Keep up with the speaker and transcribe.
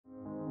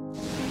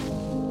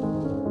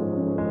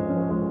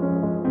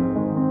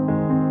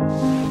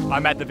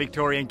I'm at the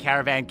Victorian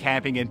Caravan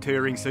Camping and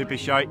Touring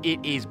Supershow.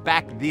 It is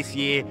back this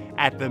year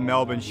at the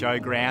Melbourne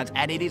Showgrounds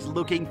and it is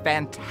looking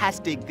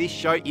fantastic. This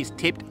show is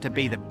tipped to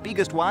be the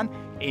biggest one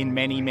in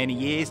many, many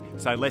years.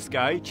 So let's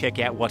go check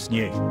out what's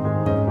new.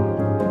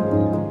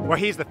 Well,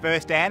 here's the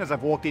first stand as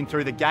I've walked in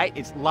through the gate.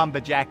 It's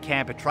Lumberjack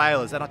Camper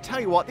Trailers. And I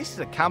tell you what, this is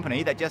a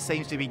company that just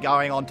seems to be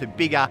going on to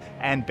bigger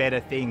and better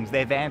things.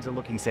 Their vans are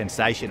looking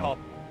sensational.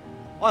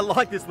 I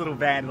like this little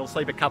van. It'll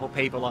sleep a couple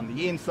people on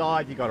the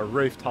inside. You've got a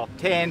rooftop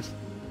tent.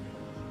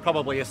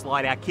 Probably a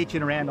slide-out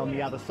kitchen around on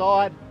the other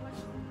side.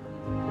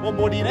 What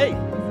more do you need?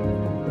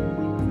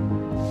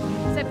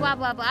 So blah,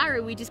 blah, blah, or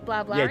are we just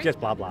blah, blah? Yeah, just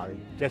blah, blah.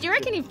 Do you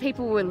reckon if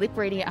people were lip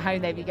reading at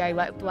home, they'd be going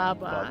like blah,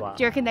 blah? Blah.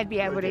 Do you reckon they'd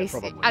be able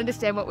to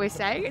understand what we're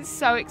saying? It's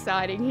so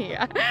exciting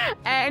here.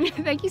 And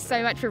thank you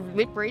so much for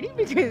lip reading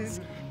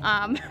because...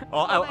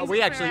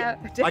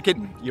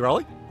 You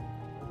rolling?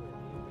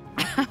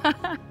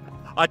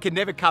 I can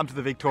never come to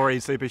the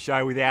Victorian Super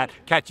Show without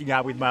catching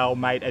up with my old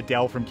mate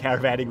Adele from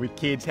Caravanning with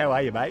Kids. How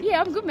are you, mate?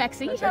 Yeah, I'm good,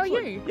 Maxie. How are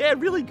you? Yeah,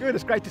 really good.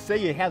 It's great to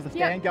see you. How's the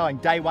stand going?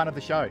 Day one of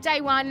the show.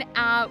 Day one.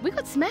 We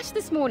got smashed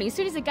this morning. As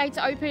soon as the gates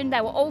opened,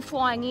 they were all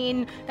flying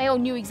in. They all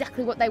knew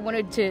exactly what they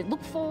wanted to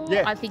look for.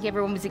 Yeah. I think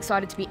everyone was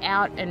excited to be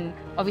out and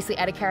obviously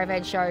at a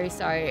caravan show.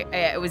 So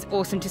it was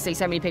awesome to see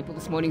so many people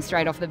this morning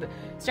straight off the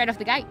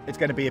gate. It's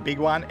going to be a big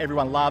one.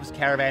 Everyone loves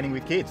Caravanning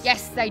with Kids.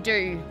 Yes, they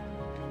do.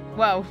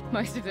 Well,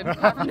 most of them.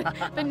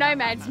 The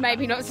nomads,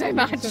 maybe not so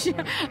much.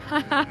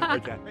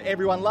 Okay.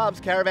 Everyone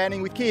loves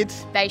Caravanning with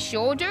Kids. They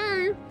sure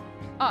do.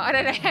 Oh, I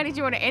don't know. How did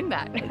you want to end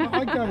that?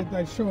 I got it.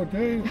 They sure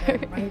do.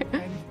 And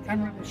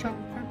camera at the shop.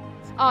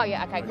 Oh,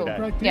 yeah. Okay, cool.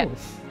 Great deal.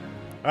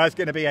 It's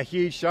going to be a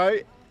huge show.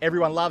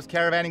 Everyone loves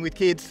Caravanning with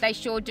Kids. They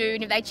sure do.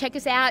 And if they check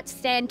us out,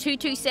 stand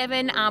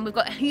 227. We've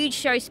got huge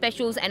show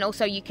specials, and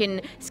also you can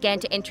scan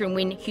to enter and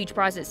win huge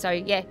prizes. So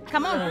yeah,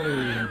 come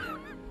on.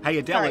 Hey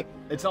Adele,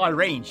 it's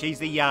Irene. She's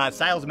the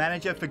sales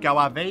manager for Go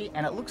RV,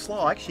 and it looks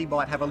like she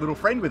might have a little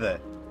friend with her.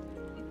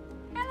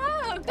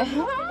 Hello, good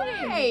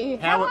morning.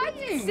 How are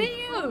you?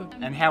 See you.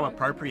 And how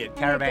appropriate,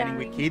 Caravanning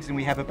with Kids, and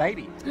we have a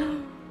baby.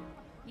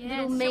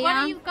 Yes. So what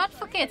have you got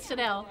for kids,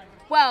 Adele?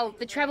 Well,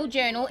 the travel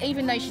journal,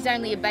 even though she's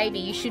only a baby,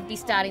 you should be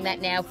starting that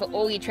now for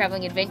all your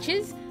travelling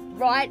adventures.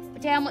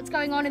 Write down what's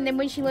going on, and then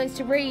when she learns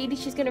to read,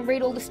 she's going to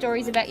read all the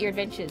stories about your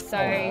adventures. So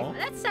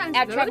that sounds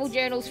our good. travel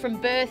journals from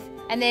birth,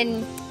 and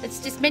then it's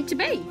just meant to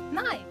be.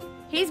 Nice.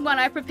 Here's one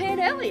I prepared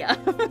earlier.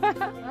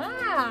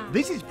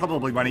 This is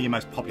probably one of your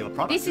most popular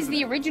products. This is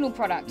the original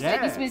product.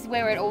 Yeah. So this was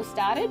where it all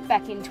started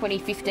back in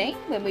 2015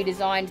 when we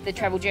designed the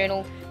travel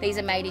journal. These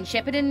are made in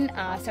Shepparton,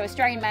 so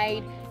Australian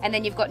made, and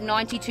then you've got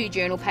 92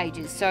 journal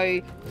pages. So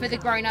for the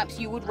grown-ups,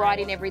 you would write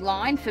in every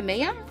line for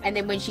Mia, and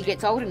then when she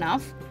gets old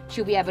enough,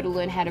 she'll be able to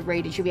learn how to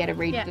read and she'll be able to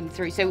read them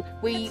through. So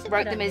we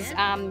wrote them as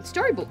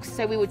storybooks.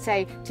 So we would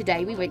say,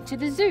 today we went to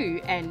the zoo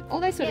and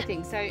all those sort of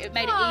things. So it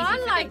made it easy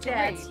for them to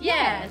read.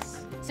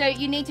 Yes. So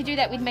you need to do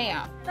that with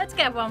Mia. Let's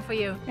get one for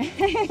you.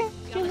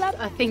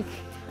 I think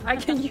I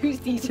can use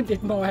these a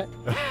bit more.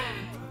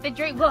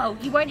 Well,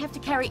 you won't have to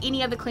carry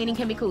any other cleaning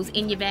chemicals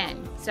in your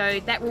van. So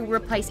that will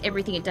replace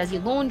everything. It does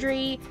your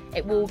laundry.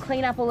 It will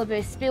clean up all of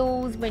her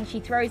spills when she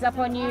throws up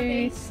on you. Are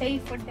they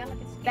safe for delicate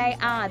skin? They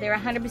are. They're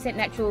 100%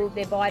 natural.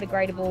 They're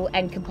biodegradable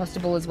and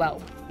compostable as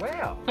well.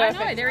 Wow. I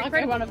know, they're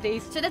incredible. One of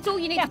these. So that's all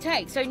you need to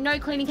take. So no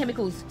cleaning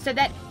chemicals. So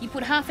that you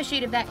put half a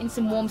sheet of that in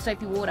some warm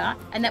soapy water,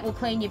 and that will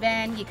clean your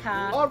van, your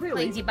car,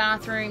 cleans your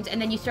bathrooms, and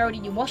then you throw it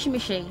in your washing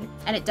machine,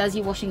 and it does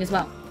your washing as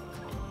well.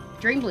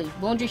 Dreamly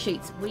laundry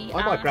sheets.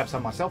 I might grab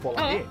some myself while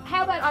I'm here.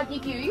 How about I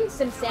give you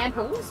some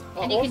samples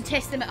and you can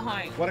test them at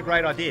home. What a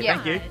great idea,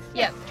 thank you.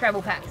 Yep,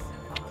 travel packs.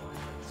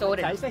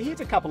 Sorted. Okay, so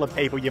here's a couple of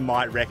people you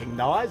might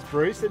recognise.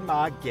 Bruce and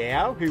Mark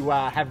Gow, who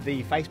have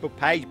the Facebook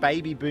page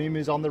Baby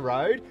Boomers on the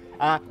Road.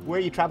 Where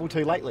you travelled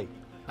to lately?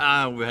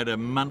 We had a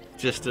month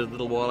just a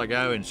little while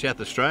ago in South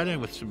Australia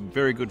with some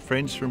very good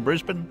friends from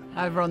Brisbane.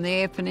 Over on the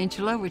Eyre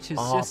Peninsula, which is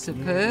just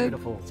superb.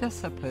 Beautiful.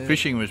 Just superb.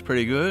 Fishing was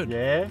pretty good.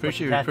 Yeah.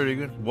 Fishing was pretty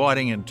good.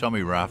 Whiting and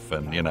Tommy Ruff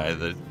and, you know,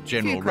 the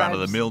general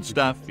run-of-the-mill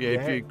stuff. Yeah,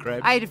 a few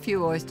crabs. Ate a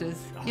few oysters,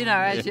 you know,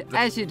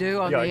 as you do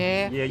on the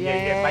Eyre.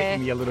 Yeah,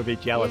 making me a little bit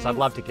jealous. I'd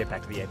love to get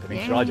back to the Eyre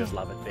Peninsula. I just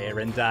love it there.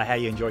 And how are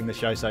you enjoying the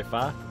show so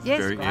far?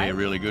 Yes,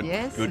 really good.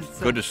 Yes,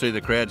 good to see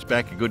the crowds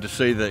back. Good to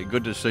see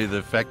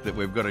the fact that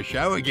we've got a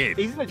show again.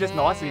 Isn't it just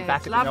nice to be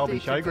back at the Melbourne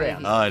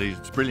Showgrounds? Oh, it is.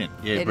 It's brilliant.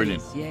 Yeah, it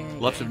brilliant. Is, yeah,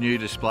 lots of new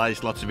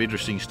displays, lots of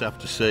interesting stuff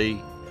to see.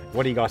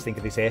 What do you guys think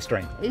of this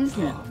Airstream?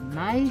 Isn't it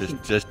amazing?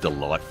 Just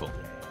delightful.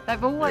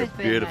 They've always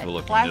been beautiful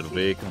looking little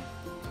vehicle.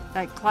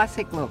 That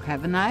classic look,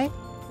 haven't they?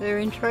 They're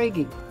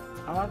intriguing.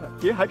 I love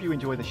it. Yeah, hope you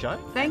enjoy the show.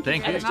 Thank you.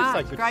 It's just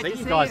so good to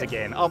see you guys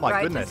again. Oh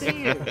my goodness. Great to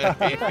see you.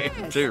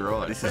 Yes. Too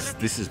right.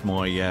 This is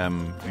my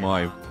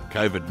my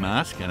COVID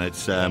mask, and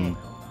it's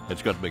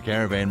got the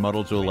caravan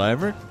models all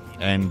over it,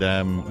 and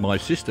my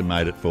sister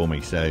made it for me,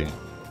 so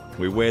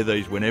we wear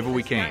these whenever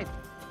we can.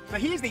 So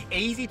here's the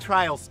Easy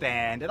Trail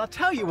stand, and I'll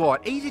tell you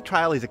what, Easy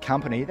Trail is a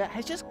company that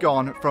has just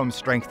gone from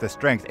strength to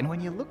strength, and when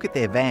you look at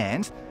their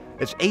vans,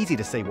 it's easy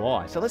to see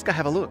why. So let's go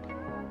have a look.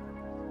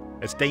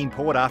 It's Dean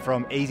Porter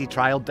from Easy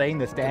Trail. Dean,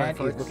 the stand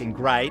is looking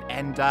great.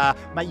 And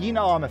mate, you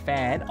know I'm a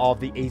fan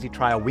of the Easy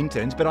Trail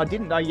Wintons, but I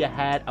didn't know you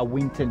had a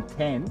Winton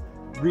 10.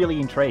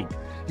 Really intrigued.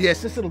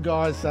 Yes, this little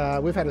guy's,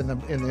 we've had it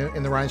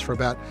in the range for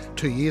about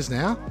 2 years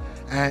now,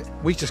 and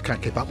we just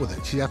can't keep up with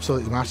it. She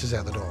absolutely marches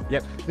out the door.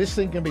 Yep. This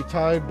thing can be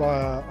towed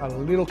by a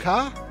little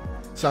car,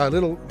 so a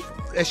little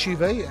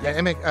SUV,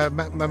 a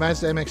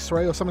Mazda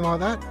MX-3 or something like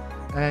that,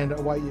 and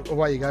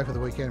away you go for the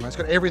weekend. It's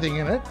got everything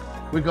in it.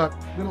 We've got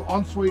little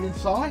ensuite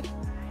inside,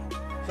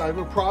 so a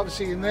little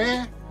privacy in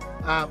there.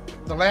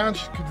 The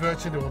lounge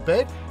converts into a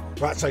bed,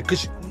 right? So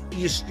because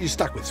you're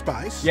stuck with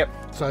space. Yep.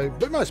 So,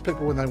 but most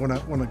people when they want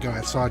to go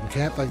outside and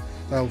camp,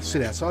 they'll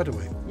sit outside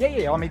to eat.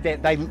 Yeah. I mean,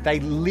 they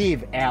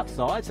live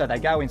outside, so they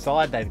go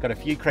inside. They've got a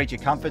few creature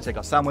comforts. They've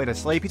got somewhere to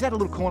sleep. Is that a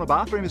little corner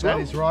bathroom as well?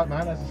 That is right,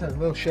 mate. As I said, a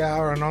little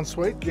shower and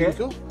ensuite.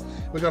 Beautiful.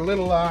 Yeah. We've got a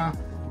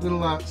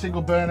little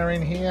single burner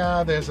in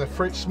here. There's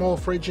a small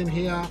fridge in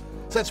here.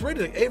 So it's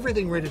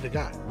everything ready to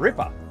go.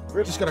 Ripper.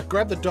 Just got to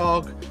grab the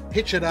dog,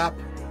 hitch it up,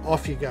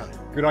 off you go.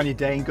 Good on you,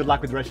 Dean. Good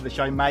luck with the rest of the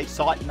show, mate.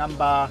 Site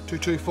number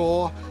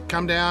 224.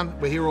 Come down.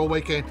 We're here all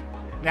weekend.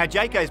 Now,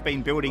 Jaco's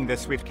been building the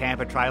Swift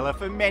camper trailer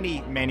for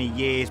many, many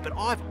years, but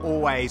I've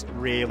always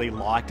really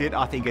liked it.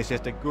 I think it's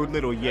just a good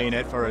little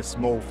unit for a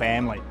small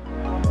family.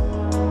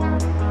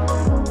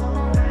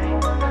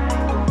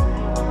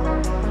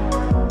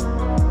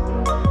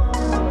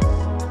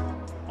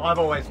 I've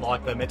always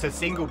liked them. It's a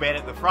single bed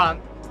at the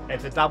front,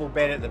 it's a double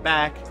bed at the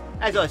back.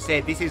 As I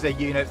said, this is a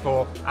unit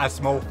for a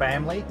small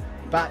family,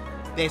 but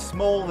they're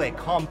small, they're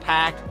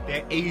compact,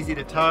 they're easy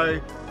to tow,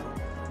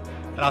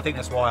 and I think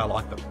that's why I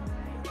like them.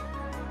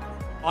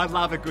 I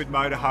love a good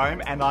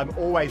motorhome, and I'm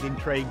always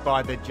intrigued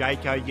by the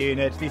Jayco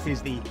units. This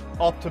is the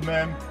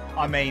optimum.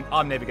 I mean,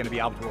 I'm never going to be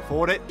able to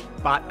afford it,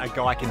 but a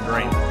guy can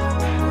dream.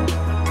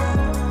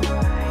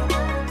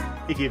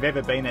 If you've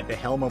ever been at the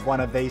helm of one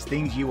of these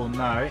things, you will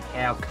know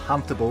how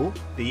comfortable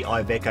the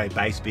Iveco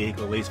base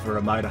vehicle is for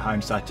a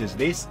motorhome such as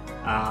this.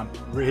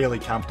 Really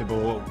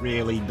comfortable,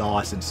 really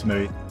nice and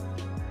smooth.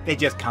 They're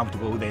just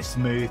comfortable, they're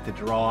smooth to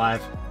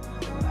drive.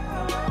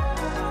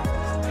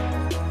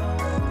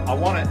 I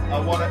want it, I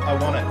want it, I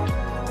want it.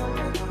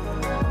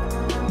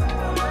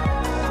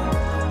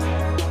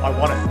 I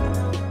want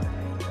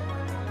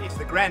it. It's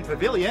the Grand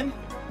Pavilion,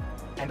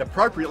 and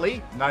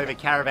appropriately, Nova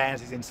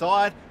Caravans is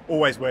inside,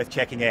 always worth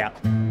checking out.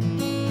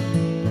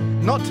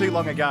 Not too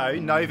long ago,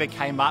 Nova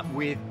came up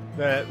with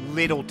the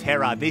Little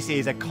Terra. This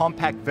is a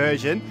compact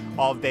version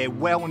of their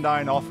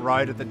well-known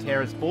off-road of the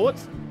Terra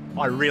Sports.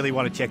 I really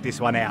want to check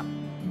this one out.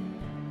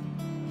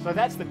 So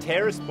that's the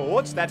Terra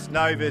Sports, that's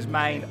Nova's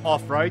main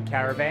off-road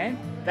caravan.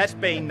 That's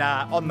been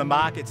on the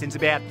market since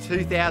about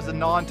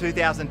 2009,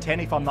 2010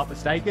 if I'm not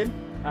mistaken.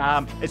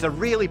 It's a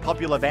really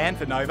popular van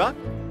for Nova,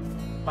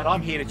 but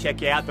I'm here to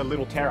check out the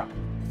Little Terra.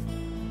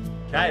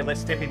 Okay, let's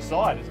step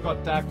inside. It's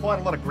got quite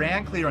a lot of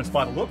ground clearance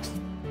by the looks.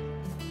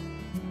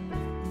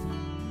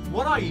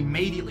 What I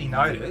immediately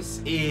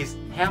notice is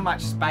how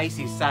much space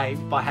is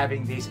saved by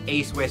having this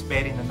east-west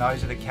bed in the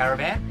nose of the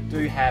caravan. We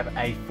do have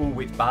a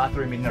full-width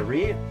bathroom in the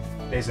rear.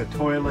 There's a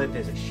toilet,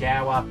 there's a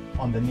shower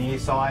on the near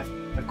side.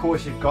 Of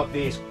course, you've got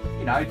this,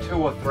 2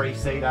 or 3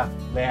 seater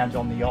lounge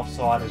on the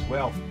offside as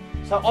well.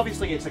 So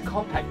obviously it's a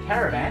compact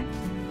caravan,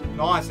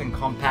 nice and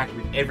compact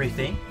with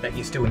everything that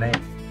you still need.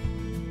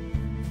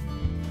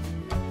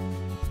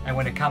 And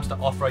when it comes to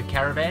off-road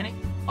caravanning,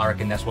 I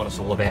reckon that's what it's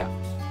all about.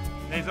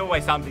 There's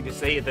always something to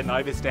see at the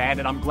Nova stand,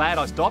 and I'm glad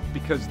I stopped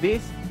because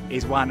this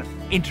is one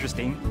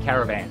interesting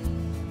caravan.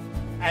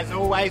 As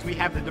always, we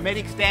have the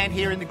Dometic stand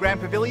here in the Grand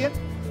Pavilion.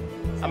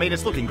 I mean,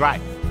 it's looking great.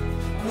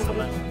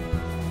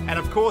 And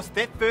of course,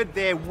 Thetford,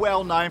 they're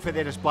well known for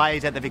their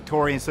displays at the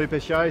Victorian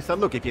Supershow. So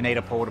look, if you need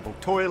a portable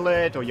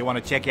toilet or you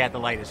want to check out the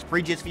latest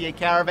fridges for your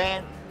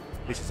caravan,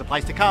 this is the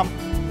place to come.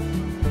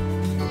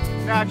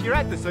 Now, if you're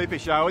at the Super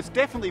Show, it's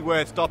definitely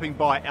worth stopping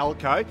by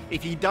Elco.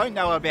 If you don't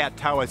know about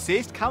Tow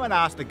Assist, come and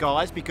ask the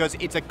guys because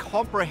it's a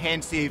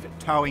comprehensive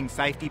towing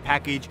safety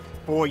package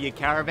for your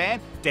caravan.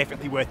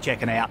 Definitely worth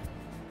checking out.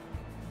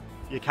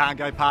 You can't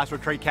go past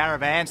Retreat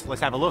Caravans.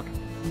 Let's have a look.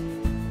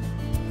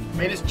 I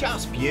mean, it's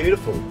just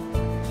beautiful.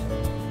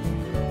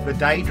 The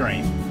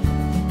Daydream.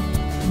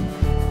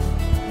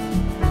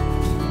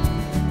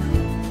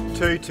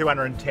 2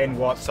 210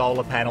 watt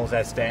solar panels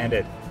as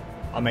standard.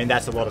 I mean,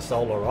 that's a lot of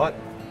solar, right?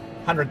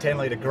 110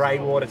 litre grey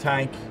water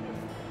tank.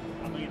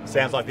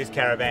 Sounds like this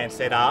caravan's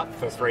set up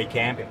for 3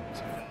 camping.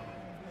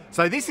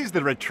 So this is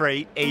the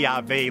Retreat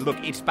ERV. Look,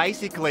 it's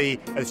basically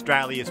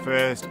Australia's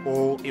first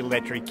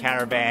all-electric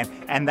caravan,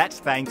 and that's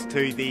thanks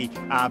to the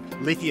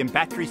lithium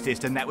battery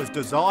system that was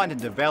designed and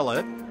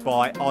developed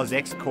by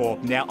AusX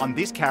Corp. Now on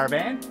this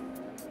caravan,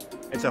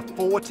 it's a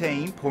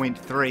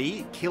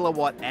 14.3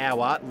 kilowatt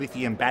hour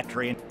lithium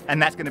battery, and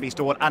that's going to be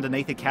stored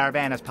underneath the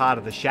caravan as part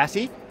of the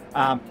chassis.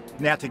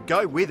 Now to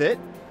go with it,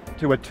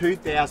 to a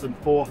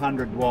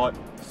 2,400 watt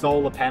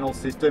solar panel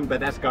system,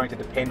 but that's going to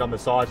depend on the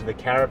size of the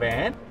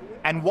caravan.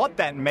 And what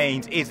that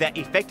means is that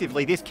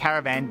effectively this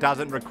caravan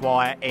doesn't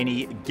require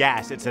any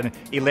gas. It's an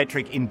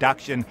electric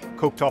induction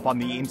cooktop on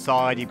the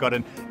inside. You've got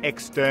an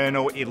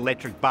external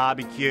electric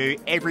barbecue.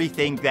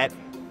 Everything that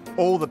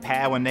all the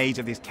power needs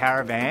of this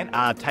caravan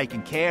are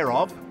taken care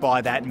of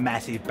by that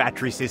massive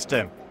battery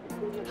system.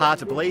 Hard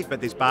to believe, but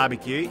this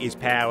barbecue is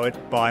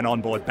powered by an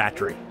onboard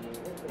battery.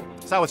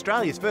 So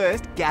Australia's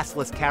first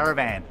gasless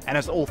caravan, and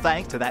it's all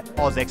thanks to that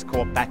AusX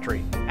Corp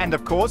battery. And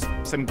of course,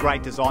 some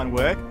great design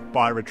work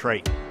by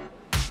Retreat.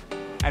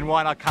 And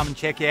why not come and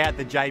check out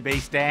the JB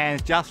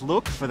stands? Just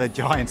look for the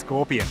giant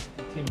scorpion.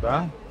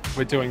 Timber,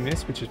 we're doing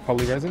this, which is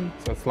polyresin,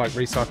 so it's like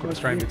recycled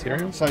Australian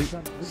material. So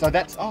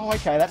that's, oh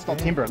okay, that's not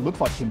timber. It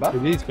looks like timber.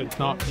 It is, but it's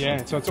not,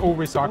 yeah. So it's all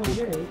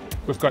recycled.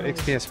 We've got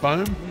XPS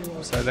foam,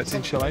 so that's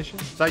insulation.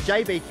 So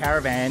JB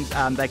Caravans,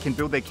 they can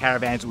build their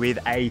caravans with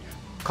a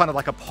kind of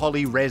like a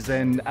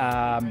polyresin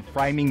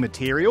framing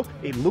material.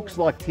 It looks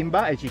like timber,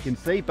 as you can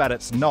see, but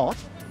it's not.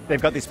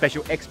 They've got this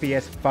special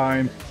XPS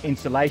foam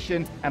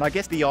insulation, and I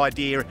guess the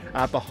idea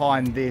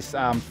behind this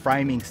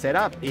framing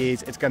setup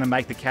is it's going to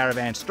make the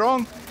caravan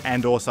strong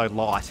and also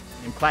light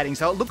in cladding.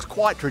 So it looks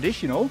quite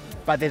traditional,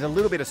 but there's a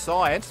little bit of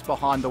science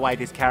behind the way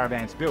this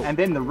caravan's built. And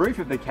then the roof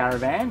of the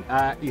caravan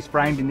is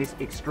framed in this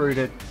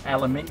extruded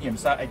aluminium.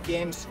 So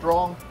again,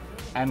 strong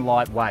and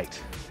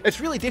lightweight. It's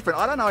really different.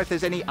 I don't know if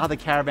there's any other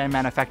caravan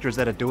manufacturers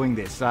that are doing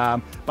this,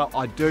 but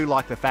I do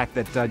like the fact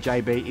that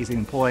JB is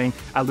employing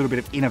a little bit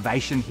of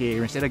innovation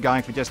here. Instead of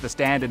going for just the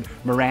standard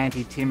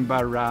Meranti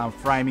timber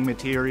framing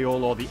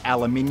material or the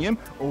aluminium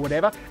or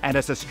whatever, and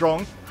it's a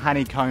strong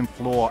honeycomb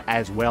floor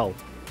as well.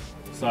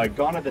 So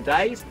gone are the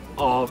days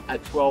of a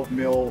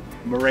 12mm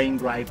marine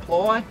grade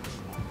ply.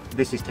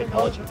 This is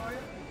technology.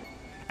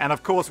 And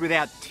of course,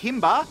 without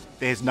timber,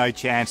 there's no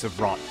chance of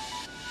rot.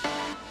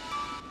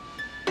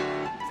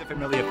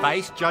 Familiar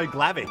face, Joe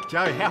Glavick.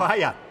 Joe, how are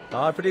you?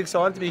 Oh, pretty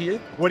excited to be here.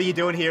 What are you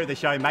doing here at the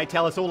show, mate?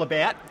 Tell us all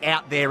about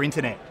Out There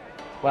Internet.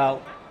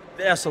 Well,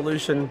 our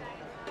solution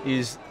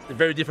is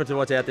very different to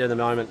what's out there at the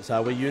moment.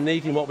 So we're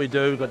unique in what we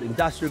do. We've got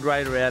industrial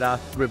grade router.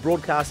 We're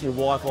broadcasting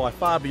Wi-Fi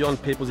far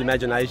beyond people's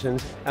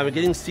imaginations, and we're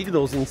getting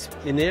signals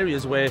in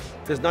areas where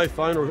there's no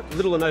phone or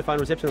little or no phone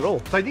reception at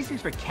all. So this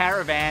is for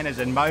caravanners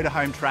and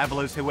motorhome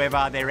travellers,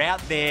 whoever. They're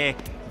out there.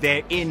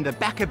 They're in the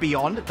back of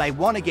beyond. They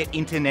want to get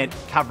internet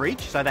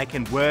coverage so they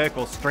can work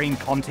or stream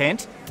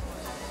content.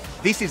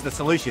 This is the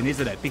solution,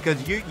 isn't it?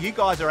 Because you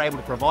guys are able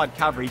to provide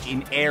coverage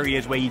in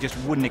areas where you just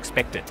wouldn't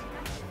expect it.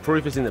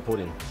 Proof is in the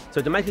pudding.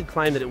 So to make a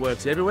claim that it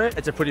works everywhere,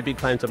 it's a pretty big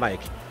claim to make.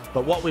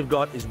 But what we've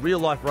got is real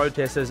life road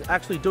testers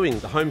actually doing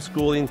the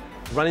homeschooling,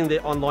 running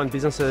their online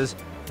businesses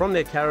from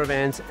their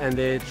caravans, and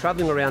they're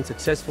travelling around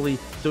successfully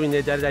doing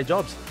their day-to-day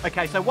jobs.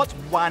 Okay, so what's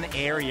one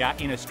area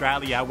in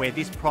Australia where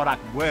this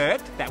product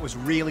worked that was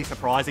really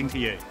surprising to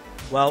you?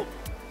 Well,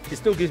 it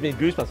still gives me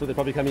goosebumps, so they're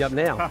probably coming up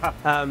now.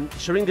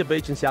 Sharinga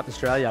Beach in South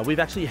Australia, we've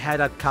actually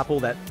had a couple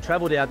that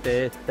travelled out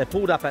there, they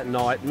pulled up at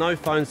night, no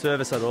phone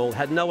service at all,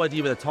 had no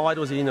idea whether the tide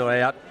was in or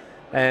out,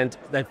 and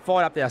they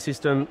fired up our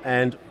system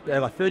and they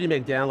had a 30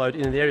 meg download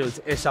in an area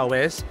that's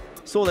SOS,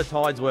 saw the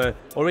tides were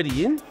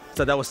already in,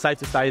 so they were safe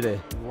to stay there.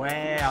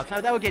 Wow, so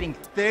they were getting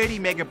 30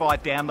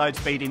 megabyte download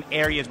speed in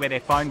areas where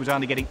their phone was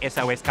only getting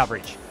SOS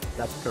coverage.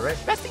 That's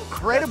correct. That's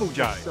incredible,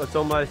 Joe. It's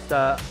almost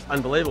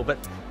unbelievable, but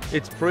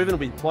it's proven.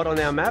 We plot on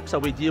our map, so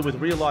we deal with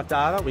real life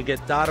data. We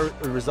get data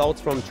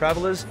results from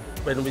travellers.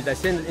 They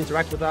send and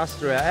interact with us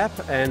through our app,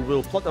 and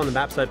we'll plot on the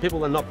map so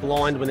people are not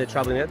blind when they're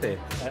travelling out there.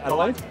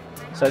 Adelaide.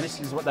 So this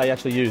is what they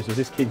actually use, is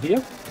this kit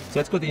here. So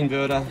it's got the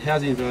inverter.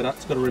 How's the inverter?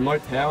 It's got a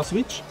remote power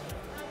switch.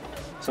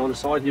 So on the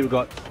side here we've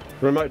got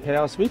remote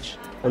power switch,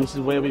 and this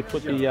is where we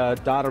put the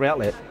data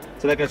outlet.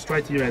 So that goes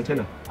straight to your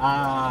antenna.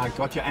 Ah,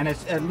 gotcha. And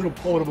it's a little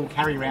portable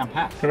carry-around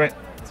pack. Correct.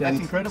 That's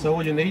incredible. So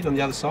all you need on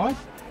the other side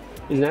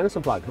is an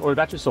Anderson plug or a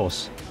battery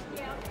source.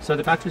 So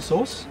the battery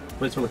source,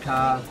 whether it's from a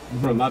car,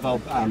 from a mobile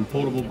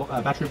portable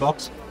battery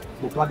box,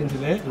 will plug into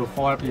there. It'll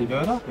fire up the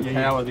inverter and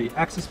power the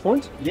access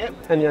point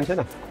and the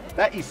antenna.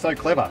 That is so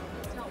clever.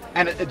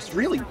 And it's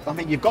really, I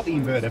mean, you've got the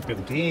inverter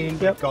built in,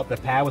 you've got the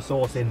power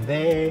source in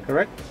there.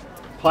 Correct.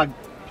 Plug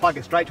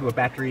it straight to a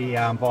battery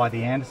via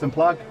the Anderson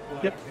plug,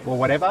 or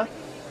whatever.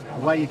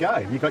 Away you go.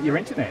 You've got your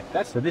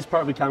internet. So this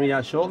product will be coming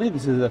out shortly.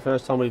 This is the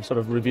first time we've sort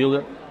of revealed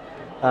it,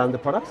 the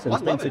products, and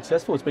it's been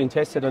successful. It's been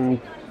tested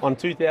on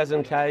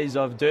 2,000 k's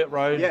of dirt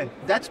road. Yeah,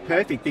 that's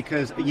perfect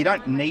because you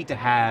don't need to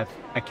have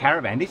a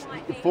caravan. This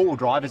four-wheel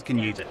drivers can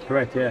use it.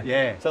 Correct. Yeah.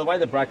 Yeah. So the way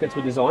the brackets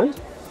were designed,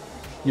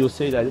 you'll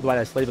see that the way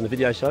they sleeve on the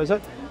video shows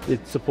it.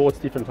 It supports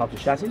different types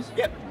of chassis.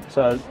 Yep.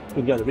 So you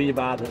can go the rear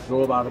bar, the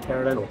draw bar of the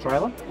caravan or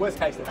trailer. Worst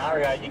case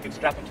scenario, you could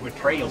strap it to a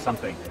tree or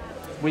something.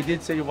 We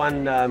did see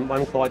one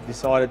client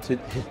decided to,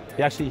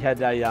 he actually had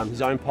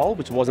his own pole,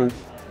 which wasn't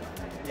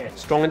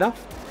strong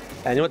enough,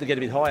 and he wanted to get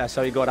a bit higher,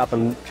 so he got up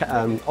and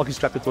hockey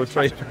strapped it to a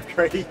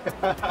tree.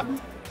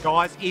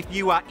 Guys, if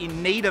you are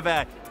in need of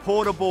a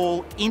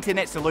portable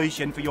internet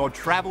solution for your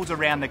travels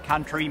around the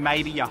country.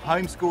 Maybe you're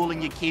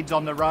homeschooling your kids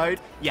on the road.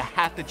 You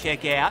have to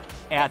check out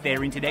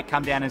their internet.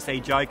 Come down and see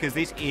Joe, because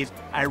this is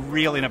a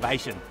real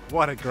innovation.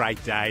 What a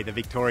great day, the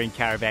Victorian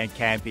Caravan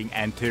Camping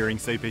and Touring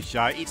Super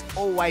Show. It's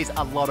always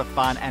a lot of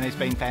fun, and it's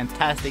been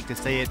fantastic to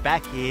see it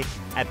back here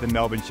at the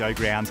Melbourne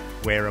Showgrounds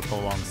where it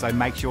belongs. So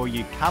make sure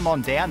you come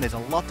on down. There's a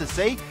lot to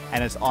see,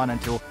 and it's on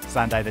until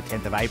Sunday the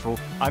 10th of April.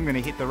 I'm going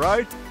to hit the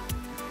road.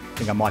 I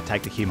think I might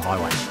take the Hume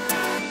Highway.